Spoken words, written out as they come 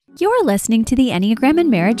You're listening to the Enneagram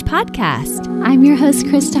and Marriage podcast. I'm your host,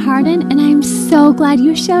 Krista Harden, and I'm so glad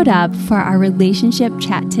you showed up for our relationship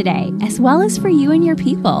chat today, as well as for you and your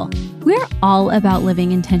people. We're all about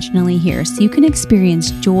living intentionally here so you can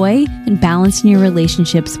experience joy and balance in your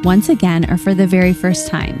relationships once again or for the very first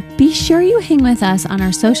time. Be sure you hang with us on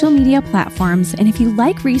our social media platforms, and if you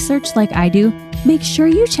like research like I do, make sure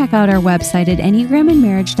you check out our website at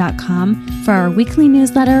enneagramandmarriage.com for our weekly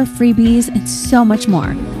newsletter, freebies, and so much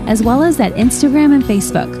more, as well as at Instagram and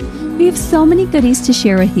Facebook. We have so many goodies to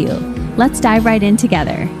share with you. Let's dive right in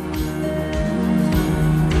together.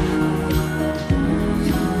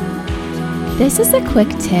 This is a quick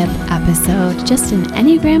tip episode, just an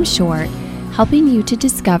Enneagram short, helping you to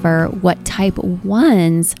discover what type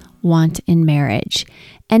 1s want in marriage.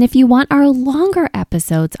 And if you want our longer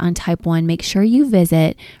episodes on type 1, make sure you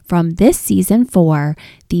visit from this season 4,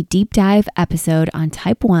 the deep dive episode on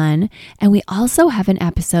type 1. And we also have an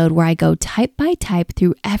episode where I go type by type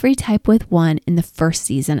through every type with 1 in the first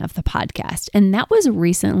season of the podcast. And that was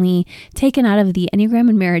recently taken out of the Enneagram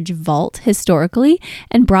and Marriage vault historically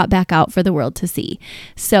and brought back out for the world to see.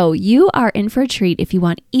 So you are in for a treat if you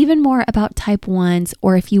want even more about type 1s,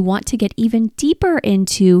 or if you want to get even deeper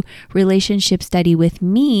into relationship study with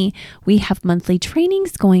me. We have monthly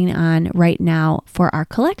trainings going on right now for our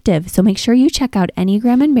collective. So make sure you check out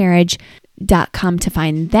enneagramandmarriage.com to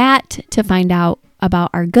find that, to find out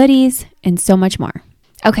about our goodies and so much more.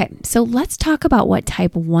 Okay, so let's talk about what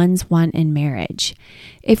type 1s want in marriage.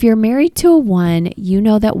 If you're married to a 1, you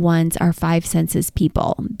know that 1s are 5 senses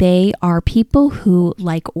people. They are people who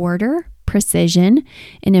like order, precision,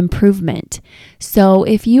 and improvement. So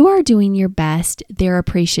if you are doing your best, they're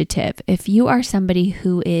appreciative. If you are somebody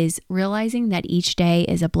who is realizing that each day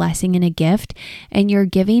is a blessing and a gift, and you're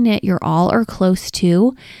giving it your all or close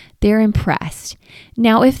to, they're impressed.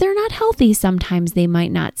 Now, if they're not healthy, sometimes they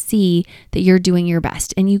might not see that you're doing your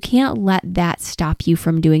best, and you can't let that stop you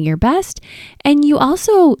from doing your best. And you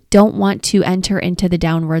also don't want to enter into the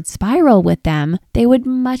downward spiral with them. They would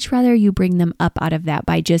much rather you bring them up out of that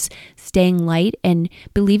by just staying light and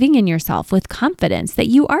believing in yourself with confidence that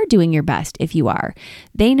you are doing your best if you are.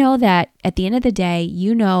 They know that at the end of the day,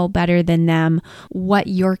 you know better than them what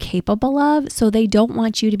you're capable of, so they don't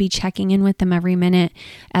want you to be checking in with them every minute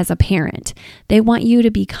as a parent. They want you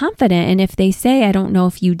to be confident, and if they say, I don't know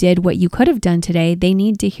if you did what you could have done today, they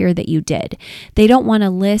need to hear that you did. They don't want a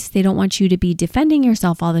list. They don't want you to be defending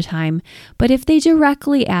yourself all the time. But if they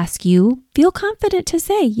directly ask you, feel confident to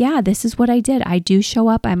say, yeah, this is what I did. I do show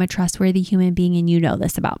up. I'm a trustworthy human being, and you know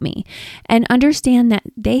this about me. And understand that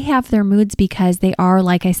they have their moods because they are,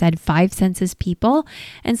 like I said, 5 senses people.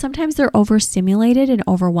 And sometimes they're overstimulated and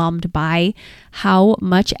overwhelmed by how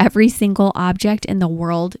much every single object in the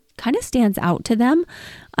world kind of stands out to them.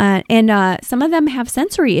 And some of them have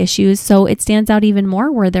sensory issues, so it stands out even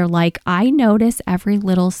more, where they're like, I notice every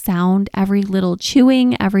little sound, every little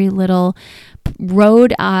chewing, every little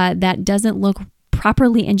road that doesn't look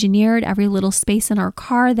properly engineered, every little space in our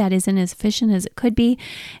car that isn't as efficient as it could be.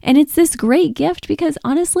 And it's this great gift because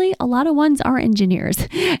honestly, a lot of 1s are engineers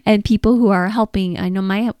and people who are helping. I know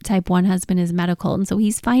my type 1 husband is medical, and so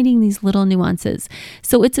he's finding these little nuances.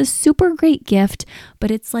 So it's a super great gift,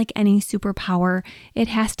 but it's like any superpower. It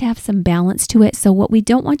has to have some balance to it. So what we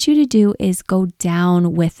don't want you to do is go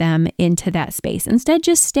down with them into that space. Instead,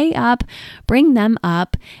 just stay up, bring them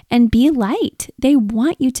up, and be light. They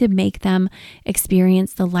want you to make them experience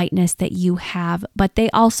the lightness that you have, but they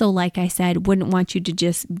also, like I said, wouldn't want you to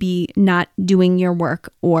just be not doing your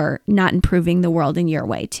work or not improving the world in your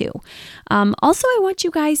way too. Also, I want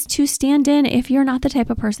you guys to stand in if you're not the type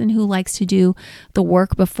of person who likes to do the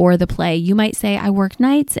work before the play. You might say, I work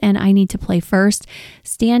nights and I need to play first.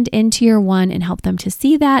 Stand into your 1 and help them to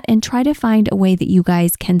see that, and try to find a way that you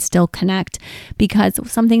guys can still connect, because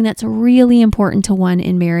something that's really important to 1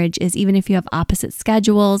 in marriage is, even if you have opposite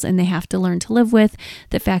schedules and they have to learn to live with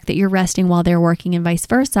the fact that you're resting while they're working and vice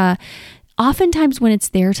versa, oftentimes when it's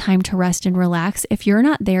their time to rest and relax, if you're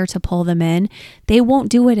not there to pull them in, they won't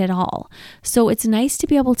do it at all. So it's nice to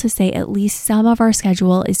be able to say at least some of our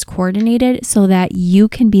schedule is coordinated so that you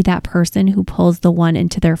can be that person who pulls the 1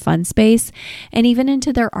 into their fun space and even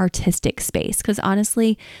into their artistic space. Because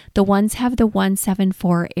honestly, the 1s have the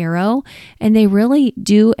 174 arrow, and they really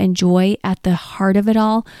do enjoy, at the heart of it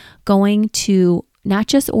all, going to not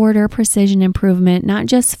just order, precision, improvement, not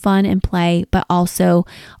just fun and play, but also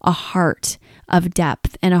a heart of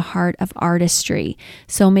depth and a heart of artistry.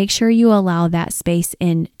 So make sure you allow that space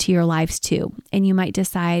into your lives too. And you might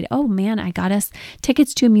decide, oh man, I got us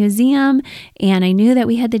tickets to a museum and I knew that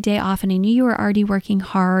we had the day off and I knew you were already working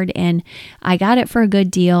hard and I got it for a good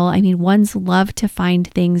deal. I mean, ones love to find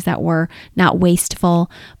things that were not wasteful,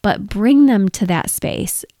 but bring them to that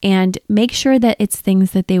space and make sure that it's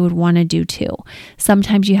things that they would want to do too.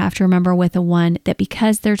 Sometimes you have to remember with a one that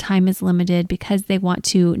because their time is limited, because they want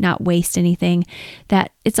to not waste anything,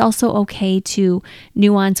 that it's also okay to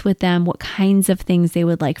nuance with them what kinds of things they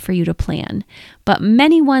would like for you to plan. But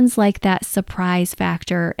many ones like that surprise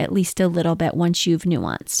factor at least a little bit once you've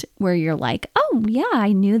nuanced, where you're like, oh yeah,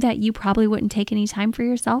 I knew that you probably wouldn't take any time for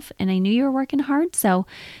yourself and I knew you were working hard. So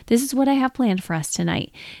this is what I have planned for us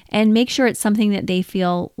tonight. And make sure it's something that they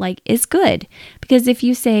feel like is good. Because if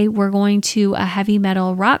you say we're going to a heavy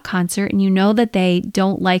metal rock concert and you know that they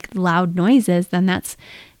don't like loud noises, then that's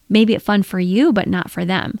maybe it's fun for you, but not for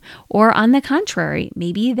them. Or on the contrary,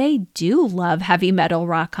 maybe they do love heavy metal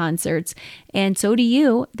rock concerts and so do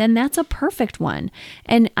you, then that's a perfect one.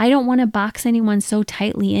 And I don't want to box anyone so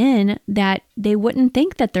tightly in that they wouldn't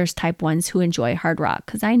think that there's type ones who enjoy hard rock,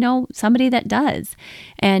 because I know somebody that does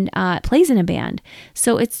and plays in a band.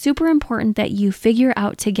 So it's super important that you figure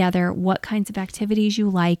out together what kinds of activities you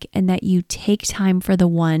like and that you take time for the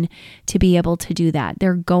one to be able to do that.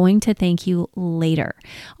 They're going to thank you later.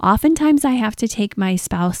 Oftentimes I have to take my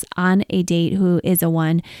spouse on a date who is a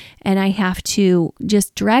one, and I have to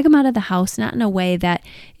just drag them out of the house, not in a way that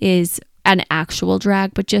is an actual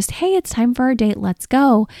drag, but just, hey, it's time for our date, let's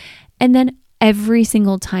go. And then every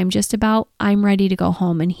single time, just about, I'm ready to go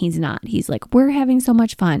home and he's not. He's like, we're having so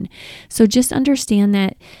much fun. So just understand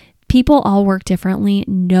that people all work differently.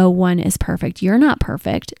 No one is perfect. You're not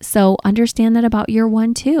perfect. So understand that about your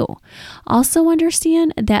one too. Also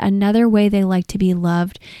understand that another way they like to be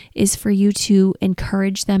loved is for you to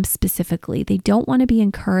encourage them specifically. They don't want to be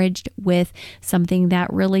encouraged with something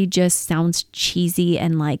that really just sounds cheesy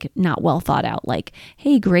and like not well thought out, like,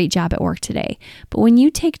 hey, great job at work today. But when you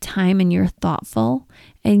take time and you're thoughtful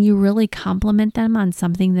and you really compliment them on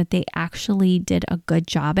something that they actually did a good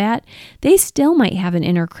job at, they still might have an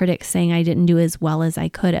inner critic saying, I didn't do as well as I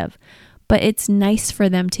could have. But it's nice for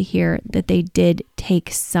them to hear that they did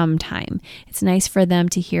take some time. It's nice for them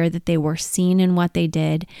to hear that they were seen in what they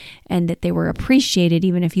did and that they were appreciated,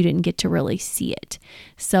 even if you didn't get to really see it.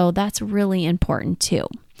 So that's really important too.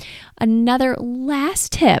 Another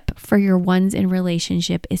last tip for your ones in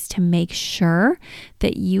relationship is to make sure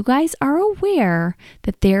that you guys are aware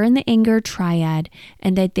that they're in the anger triad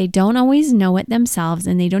and that they don't always know it themselves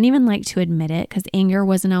and they don't even like to admit it, because anger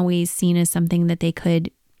wasn't always seen as something that they could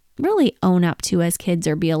really own up to as kids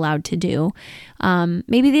or be allowed to do.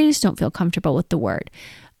 Maybe they just don't feel comfortable with the word.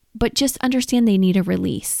 But just understand they need a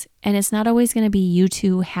release. And it's not always going to be you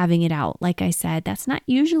two having it out. Like I said, that's not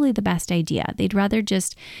usually the best idea. They'd rather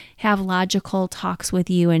just have logical talks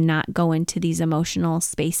with you and not go into these emotional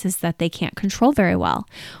spaces that they can't control very well.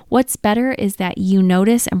 What's better is that you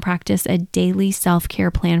notice and practice a daily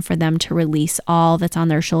self-care plan for them to release all that's on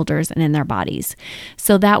their shoulders and in their bodies.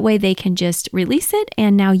 So that way they can just release it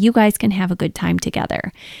and now you guys can have a good time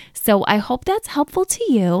together. So I hope that's helpful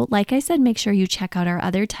to you. Like I said, make sure you check out our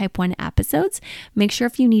other Type 1 episodes. Make sure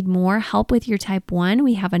if you need more help with your Type 1,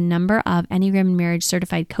 we have a number of Enneagram and Marriage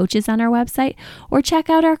certified coaches on our website, or check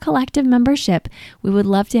out our collective membership. We would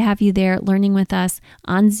love to have you there learning with us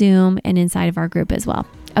on Zoom and inside of our group as well.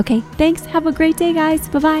 Okay, thanks. Have a great day, guys.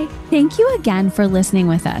 Bye-bye. Thank you again for listening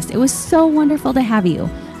with us. It was so wonderful to have you.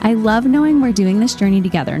 I love knowing we're doing this journey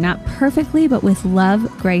together, not perfectly, but with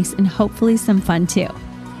love, grace, and hopefully some fun too.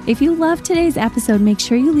 If you loved today's episode, make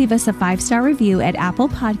sure you leave us a 5-star review at Apple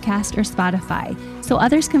Podcast or Spotify so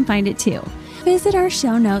others can find it too. Visit our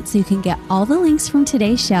show notes so you can get all the links from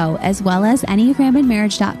today's show, as well as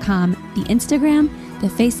EnneagramandMarriage.com, the Instagram, the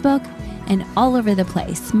Facebook, and all over the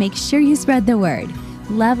place. Make sure you spread the word.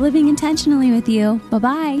 Love living intentionally with you.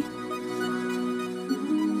 Bye-bye.